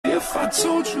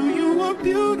told you you were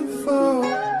beautiful.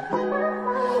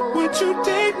 Would you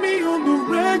date me on the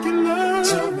regular?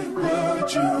 Tell me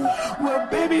would you? Well,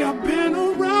 baby, I've been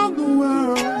around the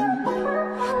world,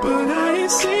 but I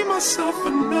ain't seen myself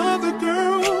another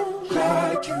girl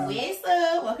like you. What's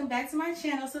up? Welcome back to my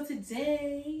channel. So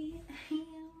today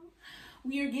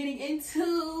we are getting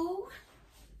into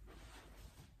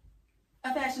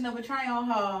a Fashion Nova try-on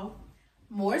haul.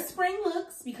 More spring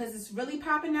looks because it's really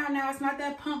popping out now. It's not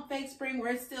that pump fake spring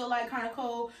where it's still like kind of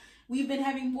cold. We've been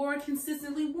having more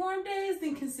consistently warm days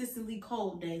than consistently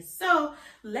cold days. So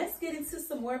let's get into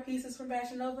some more pieces from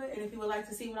Fashion Nova. And if you would like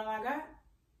to see what all I got,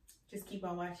 just keep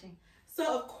on watching.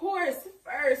 So of course,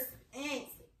 first,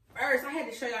 I had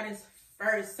to show y'all this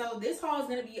first. So this haul is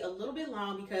going to be a little bit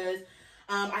long because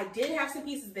I did have some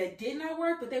pieces that did not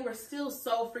work, but they were still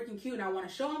so freaking cute and I want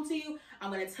to show them to you. I'm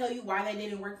going to tell you why they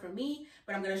didn't work for me,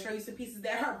 but I'm going to show you some pieces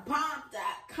that are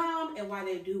bomb.com and why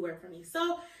they do work for me.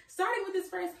 So starting with this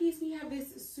first piece, we have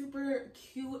this super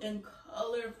cute and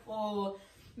colorful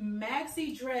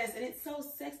maxi dress and it's so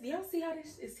sexy. Do y'all see how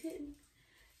this is hitting?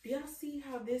 Do y'all see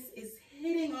how this is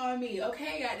hitting on me?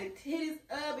 Okay, got the titties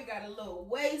up, it got a little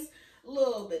waist, a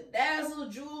little bedazzle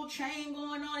jewel chain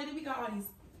going on, and then we got all these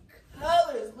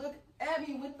colors. Look at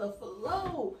me with the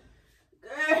flow.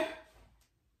 Girl.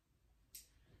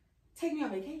 Take me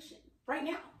on vacation right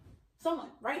now. Someone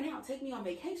right now, take me on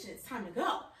vacation. It's time to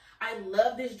go. I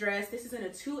love this dress. This is in a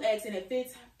 2X and it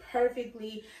fits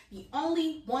perfectly. The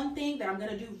only one thing that I'm going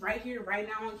to do right here, right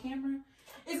now on camera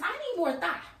is I need more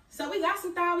thigh. So we got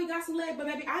some thigh, we got some leg, but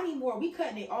baby, I need more. We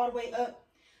cutting it all the way up.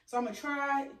 So I'm going to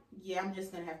try. Yeah, I'm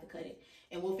just going to have to cut it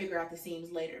and we'll figure out the seams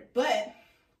later. But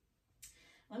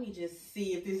let me just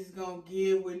see if this is going to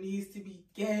give what needs to be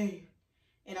gave.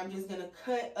 And I'm just going to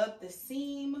cut up the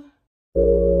seam.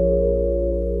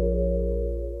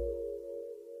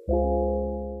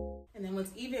 And then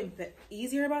what's even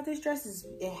easier about this dress is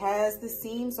it has the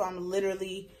seam. So I'm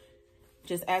literally,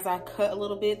 just as I cut a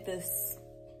little bit, this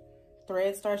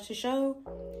thread starts to show.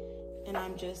 And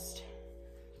I'm just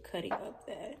cutting up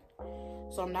that.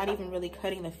 So I'm not even really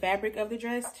cutting the fabric of the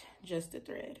dress, just the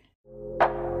thread.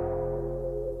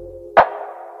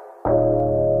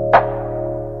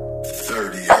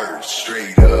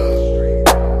 Straight up.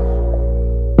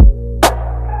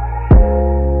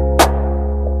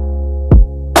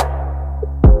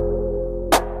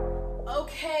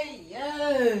 Okay,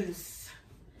 yes.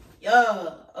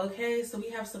 Yeah. Okay, so we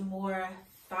have some more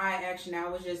thigh action now.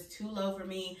 It was just too low for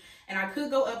me. And I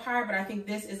could go up higher, but I think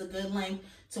this is a good length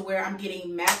to where I'm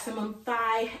getting maximum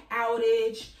thigh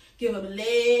outage. Give them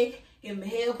leg, give them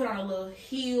heel, put on a little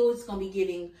heel. It's going to be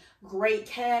giving great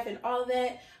calf and all of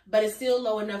that. But it's still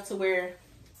low enough to where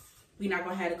we're not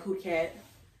going to have the Coot Cat,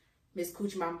 Miss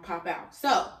Coochie Mama pop out.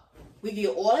 So we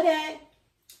get all of that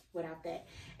without that.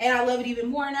 And I love it even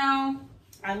more now.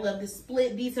 I love the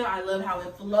split detail. I love how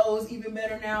it flows even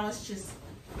better now. It's just,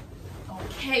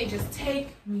 okay, just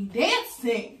take me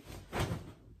dancing.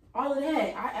 All of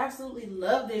that. I absolutely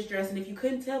love this dress. And if you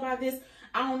couldn't tell by this,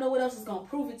 I don't know what else is going to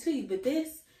prove it to you. But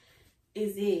this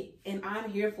is it. And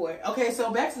I'm here for it. Okay,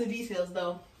 so back to the details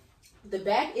though. The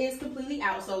back is completely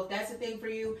out, so if that's a thing for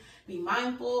you, be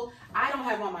mindful. I don't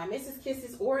have on my Mrs.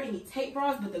 Kisses or any tape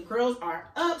bras, but the girls are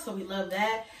up, so we love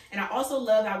that. And I also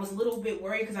love, I was a little bit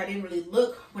worried because I didn't really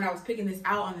look when I was picking this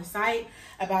out on the site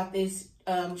about this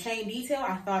chain detail.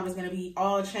 I thought it was going to be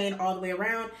all chain all the way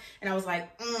around, and I was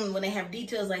like, when they have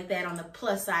details like that on the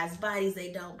plus size bodies,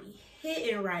 they don't be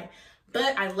hitting right.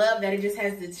 But I love that it just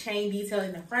has the chain detail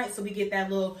in the front, so we get that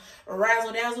little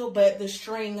razzle dazzle, but the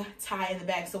string tie in the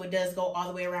back, so it does go all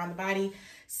the way around the body.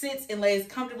 Sits and lays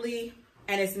comfortably,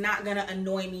 and it's not gonna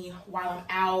annoy me while I'm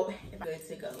out. Good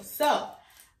to go. So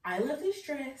I love this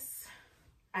dress.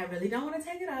 I really don't want to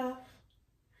take it off,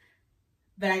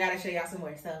 but I gotta show y'all some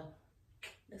more. So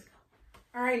let's go.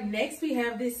 All right, next we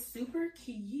have this super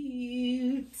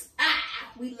cute.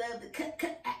 We love the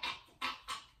cut.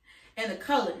 And the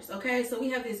colors, okay? So we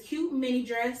have this cute mini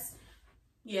dress.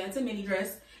 Yeah, it's a mini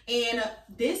dress. And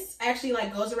this actually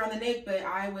like goes around the neck, but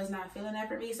I was not feeling that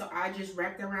for me. So I just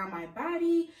wrapped it around my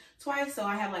body twice. So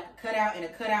I have like a cutout and a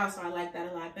cutout. So I like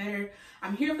that a lot better.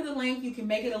 I'm here for the length. You can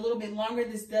make it a little bit longer.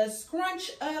 This does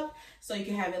scrunch up. So you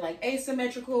can have it like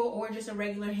asymmetrical or just a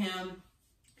regular hem.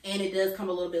 And it does come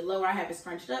a little bit lower. I have it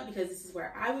scrunched up because this is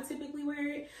where I would typically wear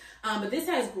it. But this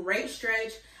has great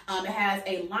stretch. It has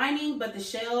a lining, but the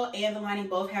shell and the lining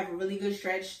both have a really good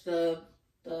stretch. The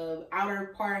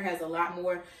outer part has a lot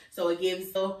more, so it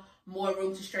gives more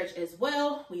room to stretch as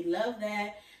well. We love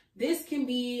that. This can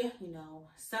be, you know,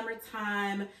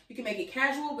 summertime. You can make it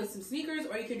casual with some sneakers,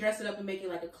 or you can dress it up and make it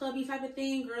like a clubby type of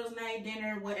thing, girls' night,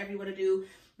 dinner, whatever you want to do.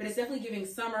 But it's definitely giving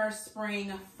summer,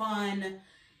 spring, fun,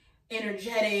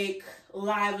 energetic,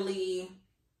 lively,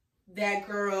 that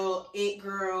girl, it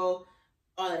girl,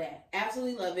 all of that.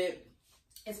 Absolutely love it.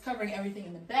 It's covering everything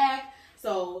in the back.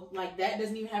 So like that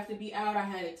doesn't even have to be out. I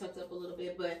had it tucked up a little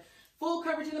bit, but full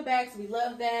coverage in the back, so we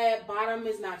love that. Bottom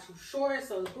is not too short,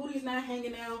 so the booty's not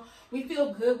hanging out. We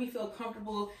feel good, we feel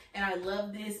comfortable, and I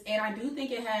love this. And I do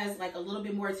think it has like a little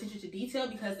bit more attention to detail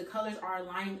because the colors are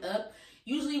lining up.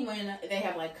 Usually when they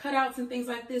have like cutouts and things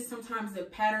like this, sometimes the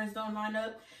patterns don't line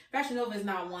up. Fashion Nova is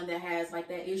not one that has like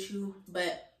that issue,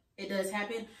 but it does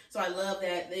happen. So I love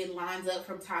that it lines up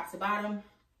from top to bottom.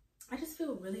 I just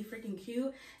feel really freaking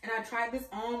cute. And I tried this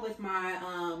on with my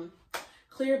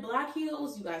clear black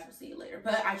heels. You guys will see it later.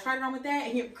 But I tried it on with that,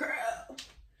 and your girl,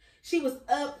 she was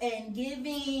up and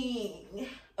giving.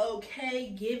 Okay,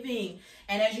 giving.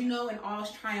 And as you know, in all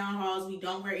try-on hauls, we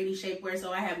don't wear any shapewear,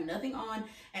 so I have nothing on,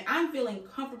 and I'm feeling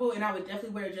comfortable, and I would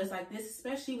definitely wear it just like this,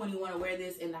 especially when you want to wear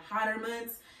this in the hotter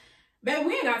months. But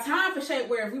we ain't got time for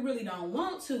shapewear if we really don't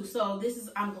want to. So this is,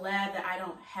 I'm glad that I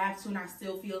don't have to, and I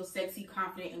still feel sexy,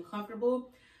 confident, and comfortable.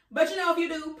 But you know, if you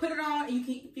do, put it on, and you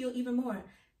can feel even more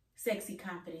sexy,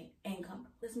 confident, and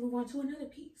comfortable. Let's move on to another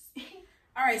piece.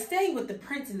 All right, staying with the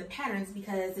prints and the patterns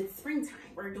because it's springtime.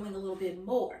 We're doing a little bit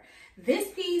more. This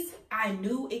piece, I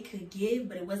knew it could give,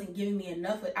 but it wasn't giving me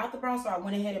enough without the bra, so I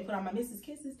went ahead and put on my Mrs.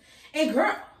 Kisses. And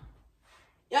girl,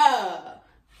 yeah,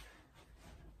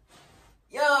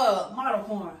 model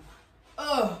form.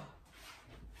 Oh,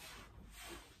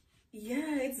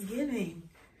 yeah, it's giving.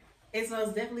 It's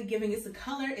definitely giving. It's the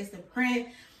color, it's the print.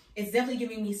 It's definitely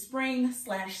giving me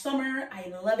spring/summer.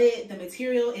 I love it. The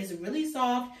material is really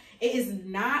soft. It is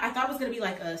not, I thought it was gonna be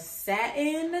like a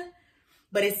satin,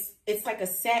 but it's like a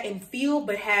satin feel,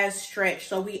 but has stretch.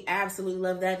 So we absolutely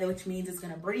love that, which means it's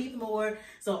gonna breathe more.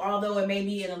 So although it may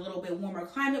be in a little bit warmer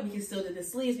climate, we can still do the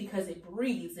sleeves because it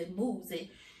breathes, it moves, it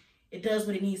does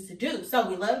what it needs to do. So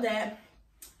we love that.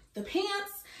 The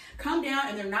pants come down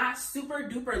and they're not super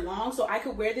duper long, so I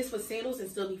could wear this with sandals and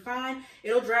still be fine.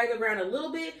 It'll drag around a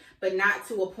little bit, but not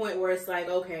to a point where it's like,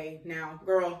 okay, now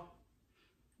girl,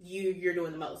 you're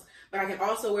doing the most. But I can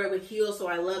also wear it with heels, so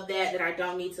I love that I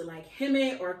don't need to like hem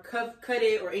it or cut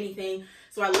it or anything.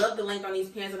 So I love the length on these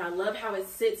pants, and I love how it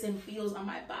sits and feels on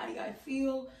my body. I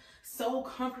feel so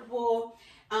comfortable.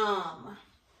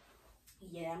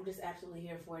 Yeah, I'm just absolutely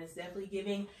here for it. It's definitely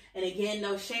giving. And again,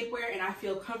 no shapewear, and I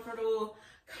feel comfortable,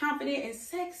 confident, and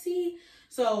sexy.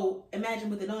 So imagine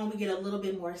with it on, we get a little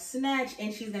bit more snatch,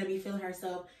 and she's gonna be feeling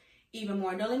herself even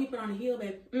more. Don't let me put on a heel,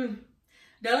 babe.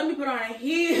 Don't let me put on a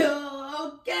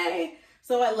heel, okay?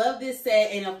 So I love this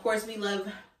set, and of course we love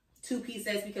two-piece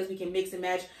sets because we can mix and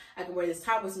match. I can wear this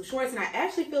top with some shorts, and I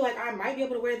actually feel like I might be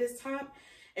able to wear this top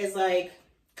as like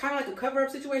kind of like a cover-up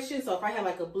situation. So if I had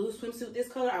like a blue swimsuit this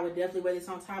color, I would definitely wear this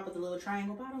on top with the little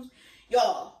triangle bottoms.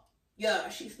 Y'all, yeah,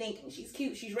 she's thinking, she's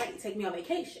cute, she's ready to take me on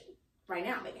vacation right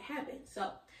now, make it happen.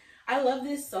 So I love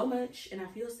this so much, and I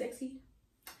feel sexy.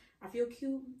 I feel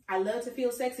cute. I love to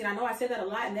feel sexy. And I know I said that a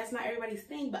lot, and that's not everybody's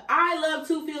thing, but I love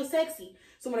to feel sexy.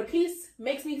 So when a piece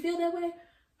makes me feel that way,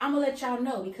 I'm gonna let y'all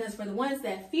know, because for the ones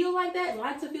that feel like that,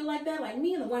 like to feel like that, like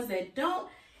me, and the ones that don't,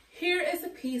 here is a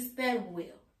piece that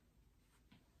will.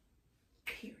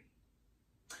 Period.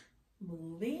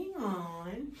 Moving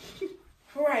on.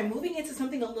 All right, moving into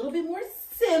something a little bit more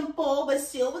simple, but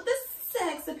still with the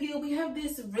sex appeal. We have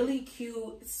this really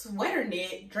cute sweater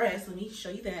knit dress. Let me show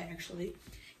you that actually.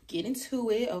 Get into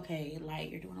it. Okay, light,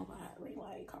 you're doing a lot. Wait,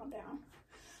 light, calm down.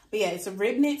 But yeah, it's a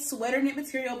rib knit, sweater knit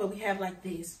material, but we have like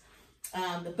this.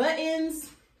 The buttons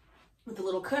with the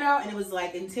little cutout, and it was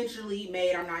like intentionally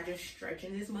made. I'm not just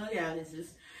stretching this mug out. This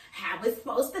is how it's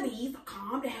supposed to be. So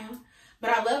calm down.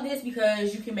 But I love this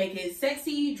because you can make it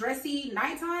sexy, dressy,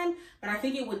 nighttime, but I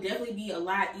think it would definitely be a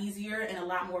lot easier and a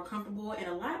lot more comfortable and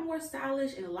a lot more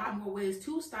stylish and a lot more ways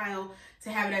to style to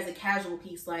have it as a casual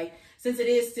piece. Like, since it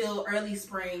is still early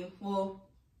spring, well,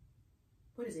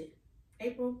 what is it?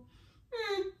 April?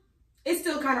 It's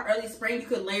still kind of early spring. You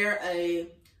could layer a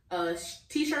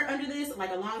t-shirt under this, like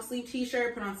a long sleeve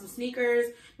t-shirt, put on some sneakers,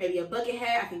 maybe a bucket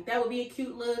hat. I think that would be a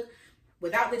cute look.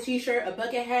 Without the t-shirt, a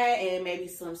bucket hat, and maybe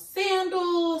some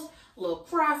sandals, a little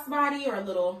crossbody, or a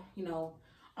little, you know,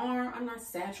 arm. I'm not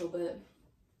satchel, but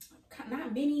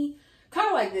not mini. Kind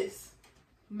of like this.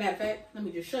 Matter of fact, let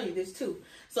me just show you this too.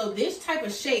 So this type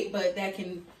of shape, but that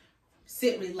can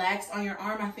sit relaxed on your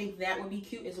arm. I think that would be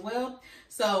cute as well.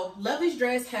 So love this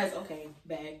dress. Has, okay,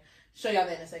 bag. Show y'all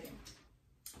that in a second.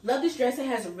 Love this dress. It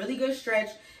has a really good stretch.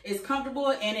 It's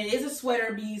comfortable, and it is a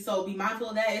sweater, so be mindful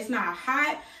of that. It's not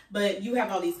hot, but you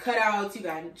have all these cutouts. You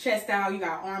got chest out, you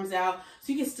got arms out,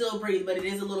 so you can still breathe, but it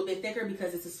is a little bit thicker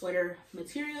because it's a sweater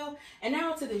material. And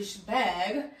now to this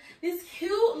bag. This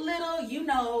cute little, you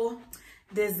know,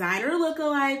 designer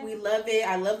look-alike. We love it.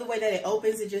 I love the way that it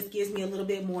opens. It just gives me a little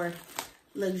bit more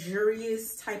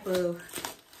luxurious type of,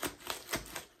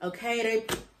 okay, they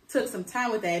took some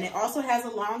time with that. And it also has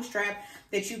a long strap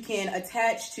that you can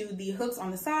attach to the hooks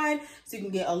on the side, so you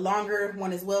can get a longer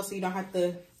one as well, so you don't have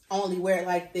to only wear it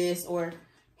like this or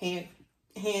hand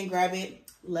grab it.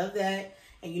 Love that.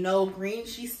 And you know, green,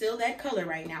 she's still that color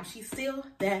right now. She's still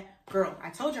that girl. I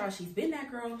told y'all she's been that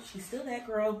girl. She's still that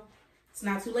girl. It's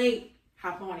not too late.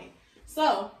 Hop on it.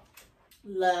 So,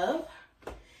 love.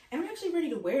 And I'm actually ready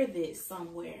to wear this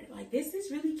somewhere. Like, this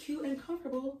is really cute and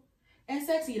comfortable and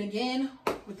sexy. And again,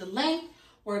 with the length,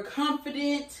 we're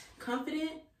confident.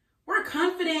 We're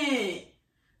confident.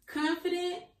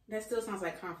 That still sounds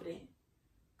like confident.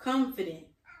 Confident.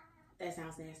 That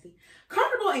sounds nasty.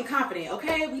 Comfortable and confident,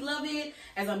 okay? We love it.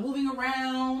 As I'm moving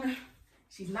around,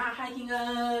 she's not hiking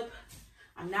up.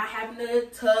 I'm not having to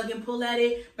tug and pull at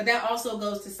it. But that also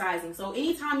goes to sizing. So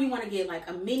anytime you want to get like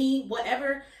a mini,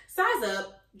 whatever, size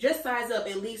up. Just size up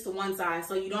at least to one size,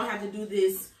 so you don't have to do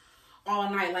this all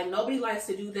night. Like, nobody likes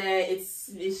to do that. It's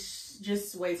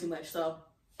just way too much. So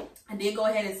I did go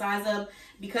ahead and size up.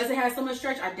 Because it has so much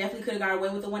stretch, I definitely could have got away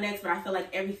with the 1X, but I feel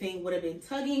like everything would have been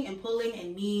tugging and pulling,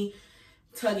 and me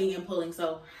tugging and pulling.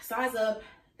 So size up.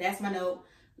 That's my note.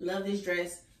 Love this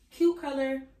dress. Cute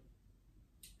color.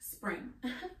 Spring.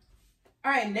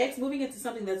 All right, next, moving into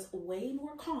something that's way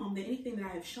more calm than anything that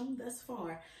I have shown thus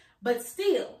far, but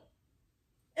still,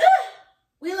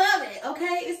 we love it,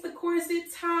 okay? It's the corset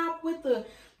top with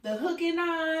the hook and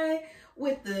eye,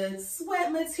 with the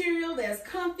sweat material that's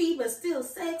comfy but still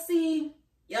sexy.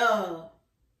 Yo,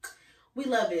 we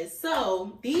love it.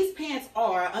 So these pants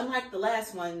are, unlike the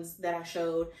last ones that I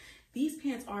showed, these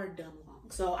pants are dumb long.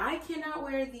 So I cannot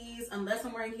wear these unless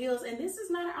I'm wearing heels, and this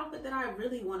is not an outfit that I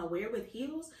really want to wear with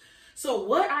heels. So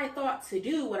what I thought to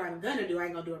do, what I'm gonna do, I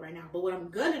ain't gonna do it right now, but what I'm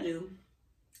gonna do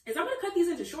is I'm gonna cut these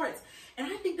into shorts.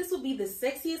 And I think this will be the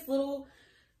sexiest little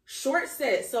short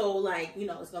set. So, like, you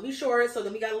know, it's gonna be short. So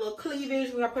then we got a little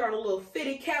cleavage. We're gonna put on a little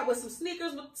fitted cap with some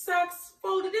sneakers with socks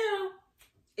folded down.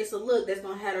 It's a look that's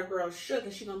gonna have her girl shook,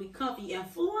 and she's gonna be comfy and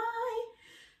fly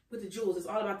with the jewels. It's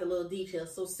all about the little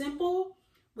details. So simple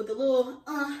with the little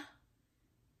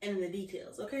and the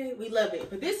details, okay? We love it.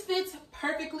 But this fits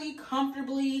perfectly,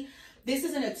 comfortably. This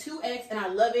is in a 2X, and I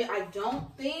love it. I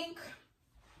don't think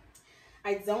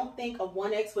a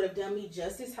 1X would have done me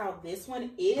justice how this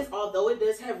one is, although it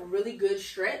does have really good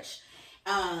stretch.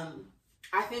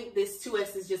 I think this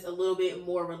 2X is just a little bit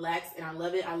more relaxed, and I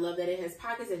love it. I love that it has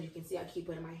pockets. As you can see, I keep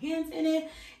putting my hands in it.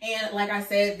 And like I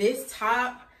said, this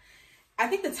top, I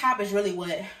think the top is really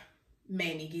what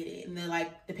made me get it. And then,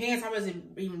 like, the pants, I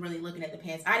wasn't even really looking at the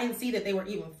pants. I didn't see that they were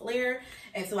even flared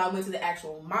until I went to the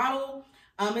actual model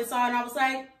and saw it, and I was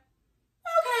like,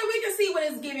 okay, we can see what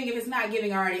it's giving. If it's not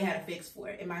giving, I already had a fix for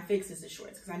it. And my fix is the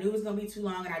shorts, because I knew it was going to be too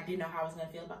long, and I didn't know how I was going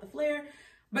to feel about the flare.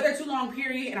 But they're too long,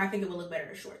 period, and I think it will look better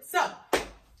as shorts. So,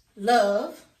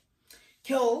 love,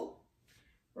 cute,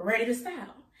 ready to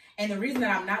style. And the reason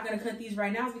that I'm not going to cut these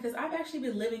right now is because I've actually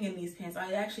been living in these pants.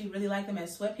 I actually really like them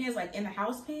as sweatpants, like in the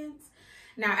house pants.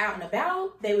 Now, out and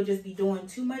about, they would just be doing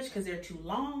too much because they're too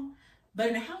long. But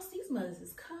in the house, these mugs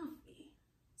is comfy.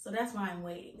 So that's why I'm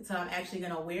waiting until I'm actually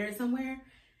going to wear it somewhere.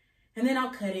 And then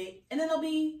I'll cut it. And then they'll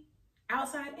be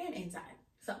outside and inside.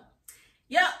 So,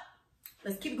 yep.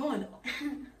 Let's keep going,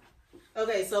 though.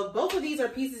 Okay, so both of these are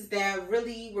pieces that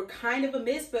really were kind of a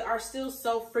miss, but are still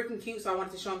so freaking cute. So I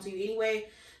wanted to show them to you anyway.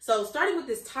 So starting with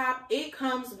this top, it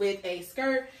comes with a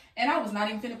skirt. And I was not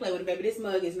even finna play with it, baby. This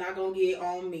mug is not going to get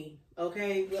on me.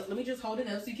 Okay, let me just hold it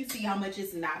up so you can see how much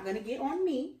it's not going to get on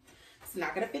me. It's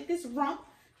not going to fit this rump.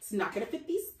 It's not going to fit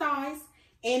these thighs.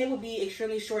 And it would be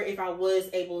extremely short if I was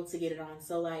able to get it on.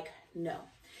 So, like, no.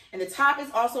 And the top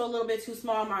is also a little bit too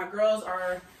small. My girls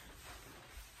are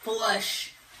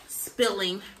flush,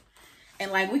 spilling.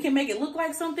 And, like, we can make it look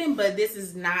like something, but this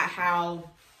is not how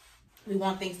we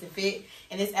want things to fit.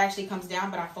 And this actually comes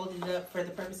down, but I folded it up for the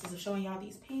purposes of showing y'all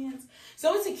these pants.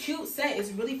 So it's a cute set.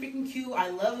 It's really freaking cute. I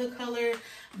love the color,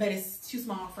 but it's too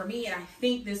small for me. And I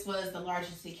think this was the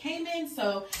largest it came in.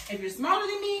 So if you're smaller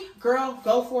than me, girl,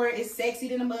 go for it. It's sexy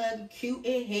than a mug, cute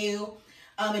as hell.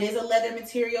 It is a leather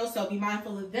material, so be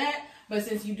mindful of that. But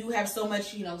since you do have so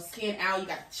much, you know, skin out, you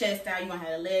got the chest out, you don't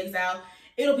have the legs out,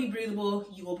 it'll be breathable.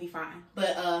 You will be fine.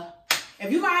 But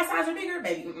if you my size or bigger,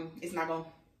 baby, it's not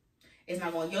It's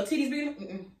not going. Your titties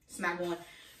big? It's not going.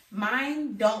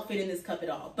 Mine don't fit in this cup at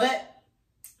all, but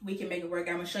we can make it work.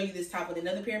 I'm gonna show you this top with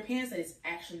another pair of pants that is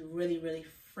actually really, really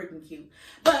freaking cute.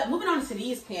 But moving on to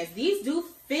these pants, these do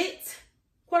fit,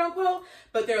 quote unquote,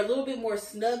 but they're a little bit more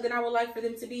snug than I would like for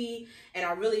them to be. And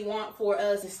I really want for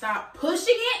us to stop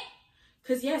pushing it.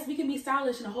 Because yes, we can be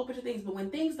stylish and a whole bunch of things, but when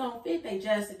things don't fit, they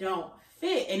just don't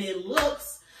fit. And it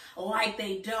looks like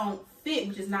they don't fit,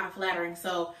 which is not flattering.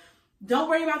 So don't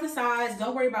worry about the size.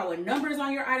 Don't worry about what numbers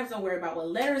on your items. Don't worry about what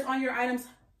letters on your items.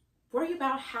 Worry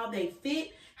about how they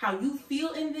fit, how you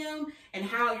feel in them, and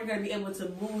how you're going to be able to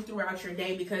move throughout your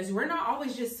day, because we're not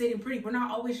always just sitting pretty. We're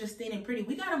not always just standing pretty.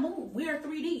 We got to move. We are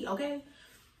 3D, okay?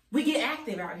 We get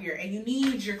active out here, and you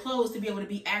need your clothes to be able to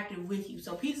be active with you.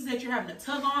 So pieces that you're having to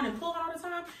tug on and pull on all the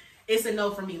time, it's a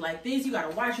no for me. Like this, you got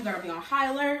to watch. You got to be on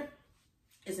high alert.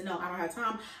 It's a no. I don't have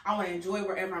time. I want to enjoy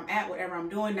wherever I'm at, whatever I'm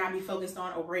doing, not be focused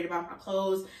on or worried about my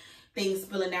clothes, things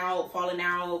spilling out, falling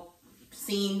out,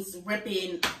 seams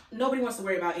ripping. Nobody wants to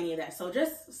worry about any of that. So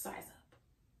just size up.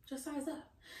 Just size up.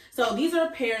 So these are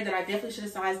a pair that I definitely should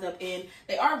have sized up in.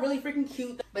 They are really freaking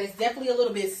cute, but it's definitely a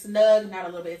little bit snug. Not a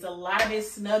little bit. It's a lot of it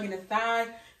snug in the thigh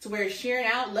to where it's shearing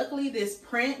out. Luckily, this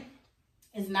print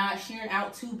is not shearing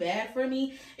out too bad for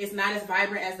me. It's not as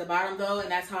vibrant as the bottom though,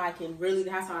 and that's how I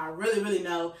really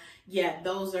know, yeah,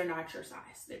 those are not your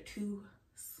size. They're too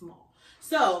small.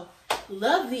 So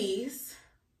love these.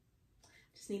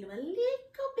 Just need them a little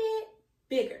bit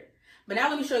bigger. But now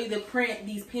let me show you the print,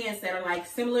 these pants that are like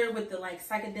similar with the like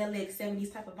psychedelic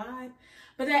 70s type of vibe,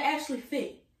 but that actually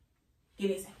fit.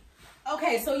 Give me a second.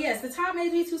 Okay, so yes, the top may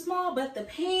be too small, but the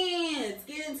pants,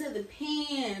 get into the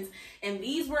pants. And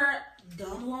these were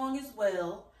dumb long as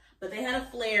well, but they had a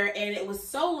flare, and it was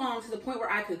so long to the point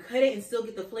where I could cut it and still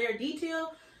get the flare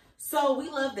detail. So we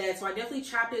love that. So I definitely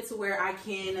chopped it to where I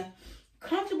can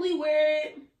comfortably wear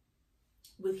it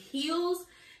with heels.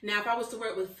 Now, if I was to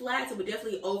wear it with flats, it would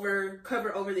definitely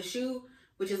cover over the shoe,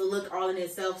 which is a look all in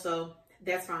itself. So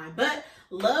that's fine. But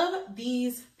love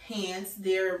these pants.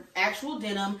 They're actual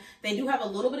denim. They do have a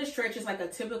little bit of stretch. It's like a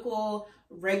typical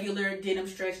regular denim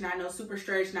stretch. Not no super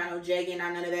stretch, not no jegging,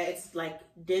 not none of that. It's like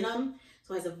denim.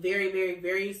 So it has a very, very,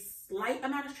 very slight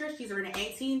amount of stretch. These are an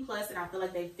 18 plus, and I feel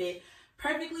like they fit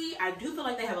perfectly. I do feel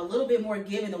like they have a little bit more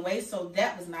give in the waist, so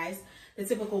that was nice. The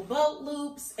typical boat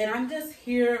loops, and I'm just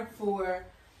here for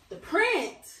the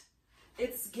print.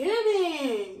 It's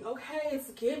giving, okay? It's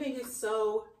giving. It's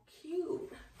so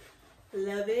cute.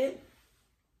 Love it.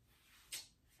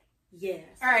 Yes.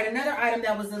 All right, another item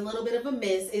that was a little bit of a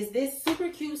miss is this super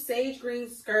cute sage green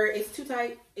skirt. It's too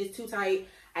tight. It's too tight.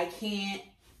 I can't.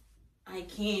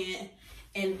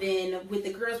 And then with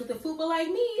the girls with the fupa like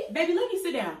me, baby, let me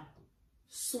sit down.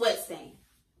 Sweat stain.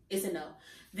 It's a no.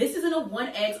 This isn't a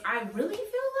 1X. I really feel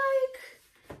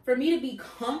like for me to be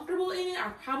comfortable in it, I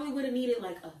probably would have needed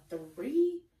like a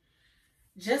 3.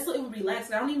 Just so it would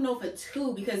relax. I don't even know if a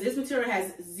 2, because this material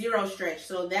has 0 stretch.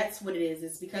 So that's what it is.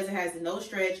 It's because it has no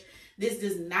stretch. This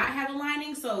does not have a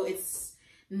lining, so it's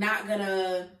not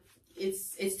gonna,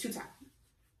 it's too tight.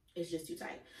 It's just too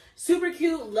tight. Super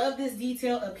cute. Love this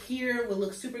detail up here. Will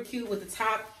look super cute with the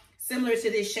top similar to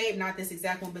this shape. Not this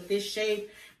exact one, but this shape.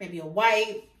 Maybe a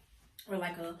white or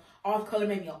like a off color,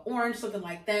 maybe an orange, something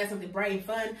like that. Something bright and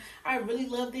fun. I really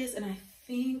love this, and I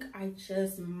think I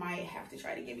just might have to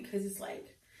try it again because it's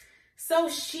like so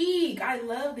chic. I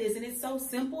love this, and it's so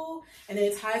simple, and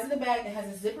then it ties in the back. It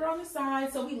has a zipper on the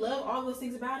side, so we love all those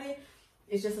things about it.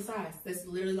 It's just the size. That's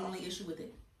literally the only issue with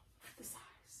it, the size.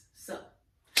 So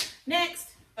next,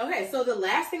 okay, so the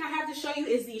last thing I have to show you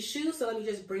is these shoes. So let me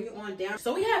just bring it on down.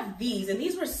 So we have these, and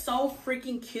these were so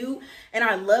freaking cute, and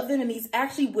I love them, and these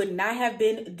actually would not have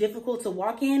been difficult to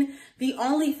walk in. The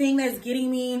only thing that's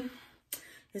getting me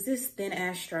is this thin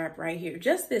ass strap right here.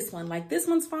 Just this one. Like this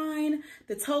one's fine.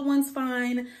 The toe one's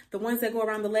fine. The ones that go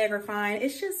around the leg are fine.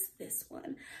 It's just this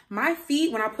one. My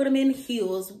feet, when I put them in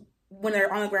heels, when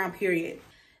they're on the ground, period,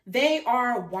 they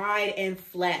are wide and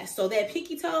flat. So that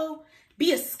pinky toe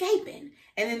be escaping.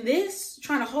 And then this,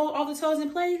 trying to hold all the toes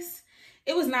in place,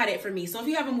 it was not it for me. So if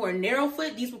you have a more narrow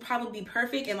foot, these would probably be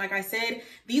perfect. And like I said,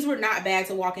 these were not bad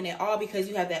to walk in at all because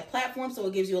you have that platform, so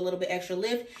it gives you a little bit extra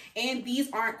lift. And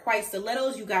these aren't quite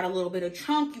stilettos. You got a little bit of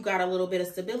chunk. You got a little bit of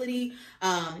stability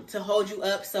to hold you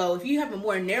up. So if you have a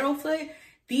more narrow foot,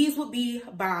 these would be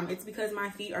bomb. It's because my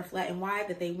feet are flat and wide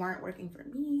that they weren't working for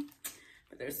me.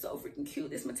 But they're so freaking cute.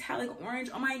 This metallic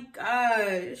orange, oh my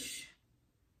gosh.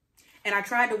 And I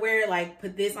tried to wear it, like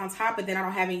put this on top, but then I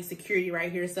don't have any security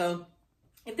right here. So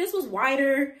if this was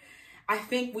wider, I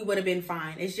think we would have been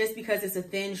fine. It's just because it's a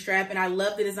thin strap, and I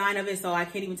love the design of it, so I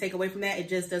can't even take away from that. It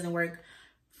just doesn't work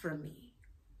for me.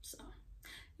 So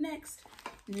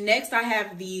Next I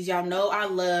have these. Y'all know I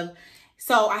love,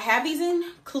 so I have these in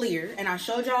clear, and I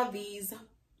showed y'all these,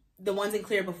 the ones in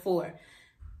clear before.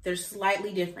 They're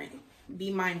slightly different.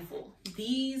 Be mindful.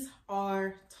 These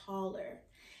are taller,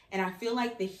 and I feel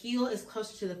like the heel is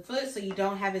closer to the foot, so you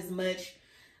don't have as much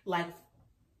like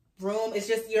room. It's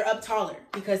just you're up taller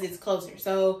because it's closer.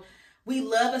 So we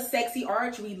love a sexy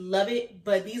arch, we love it,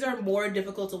 but these are more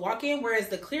difficult to walk in, whereas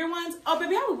the clear ones, oh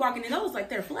baby, I was walking in those like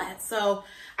they're flat. So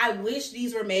I wish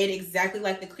these were made exactly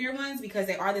like the clear ones, because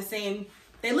they are the same.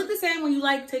 They look the same when you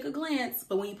like take a glance,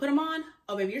 but when you put them on,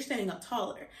 oh baby, you're standing up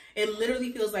taller. It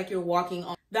literally feels like you're walking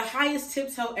on the highest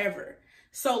tiptoe ever.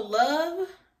 So love,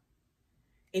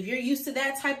 if you're used to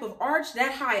that type of arch,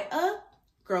 that high up,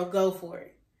 girl, go for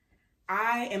it.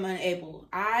 I am unable.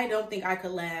 I don't think I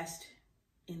could last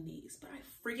in these, but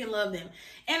I freaking love them.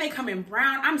 And they come in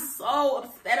brown. I'm so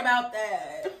upset about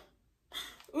that.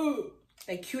 Ooh,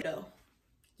 they cute though.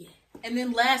 Yeah. And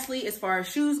then lastly, as far as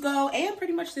shoes go, and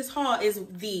pretty much this haul, is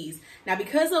these. Now,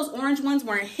 because those orange ones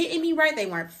weren't hitting me right, they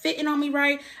weren't fitting on me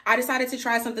right, I decided to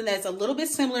try something that's a little bit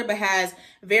similar, but has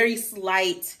very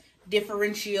slight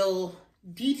differential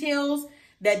details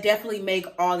that definitely make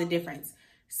all the difference.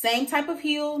 Same type of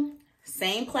heel,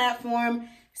 same platform,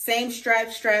 same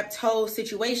strap toe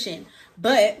situation,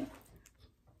 but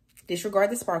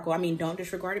disregard the sparkle. I mean, don't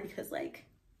disregard it because like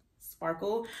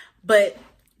sparkle, but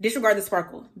disregard the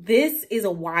sparkle. This is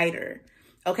a wider,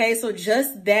 okay? So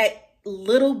just that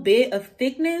little bit of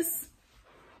thickness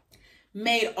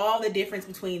made all the difference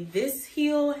between this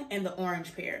heel and the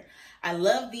orange pair. I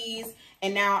love these.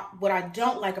 And now what I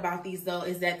don't like about these though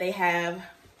is that they have,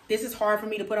 this is hard for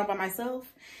me to put on by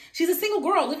myself. She's a single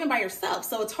girl living by herself,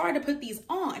 so it's hard to put these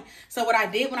on. So what I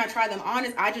did when I tried them on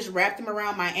is I just wrapped them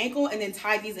around my ankle and then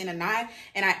tied these in a knot.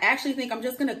 And I actually think I'm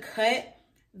just gonna cut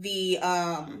the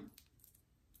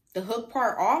hook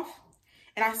part off.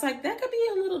 And I was like, that could be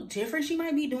a little different. She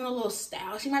might be doing a little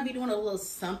style. She might be doing a little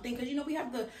something, because you know we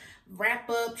have the wrap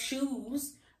up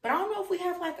shoes, but I don't know if we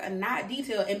have like a knot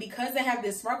detail. And because they have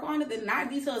this sparkle on it, the knot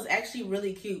detail is actually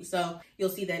really cute. So you'll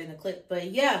see that in the clip.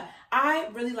 But yeah, I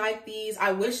really like these.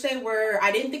 I wish they were,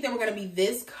 I didn't think they were going to be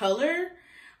this color.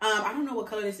 I don't know what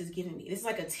color this is giving me. This is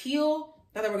like a teal.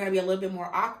 I thought they were going to be a little bit more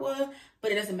aqua,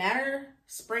 but it doesn't matter.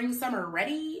 Spring, summer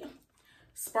ready.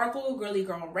 Sparkle, girly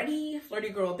girl ready. Flirty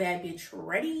girl, bad bitch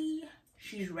ready.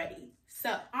 She's ready.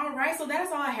 So, all right, so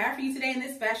that's all I have for you today in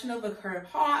this Fashion Nova curve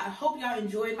haul. I hope y'all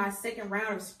enjoyed my second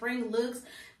round of spring looks.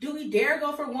 Do we dare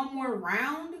go for one more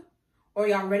round? Or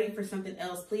y'all ready for something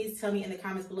else? Please tell me in the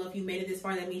comments below. If you made it this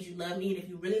far, that means you love me. And if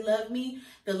you really love me,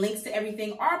 the links to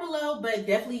everything are below, but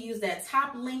definitely use that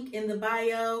top link in the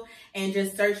bio and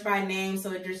just search by name,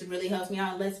 so it just really helps me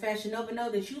out and lets Fashion Nova know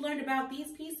that you learned about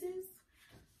these pieces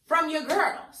from your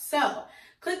girl. So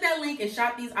click that link and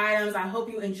shop these items. I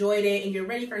hope you enjoyed it and you're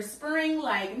ready for spring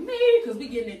like me, because we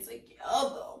getting it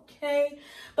together, okay?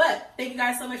 But thank you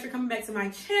guys so much for coming back to my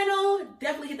channel.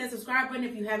 Definitely hit that subscribe button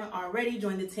if you haven't already.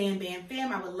 Join the Tan Band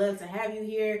fam. I would love to have you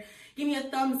here. Give me a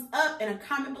thumbs up and a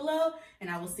comment below, and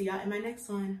I will see y'all in my next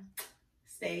one.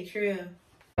 Stay true.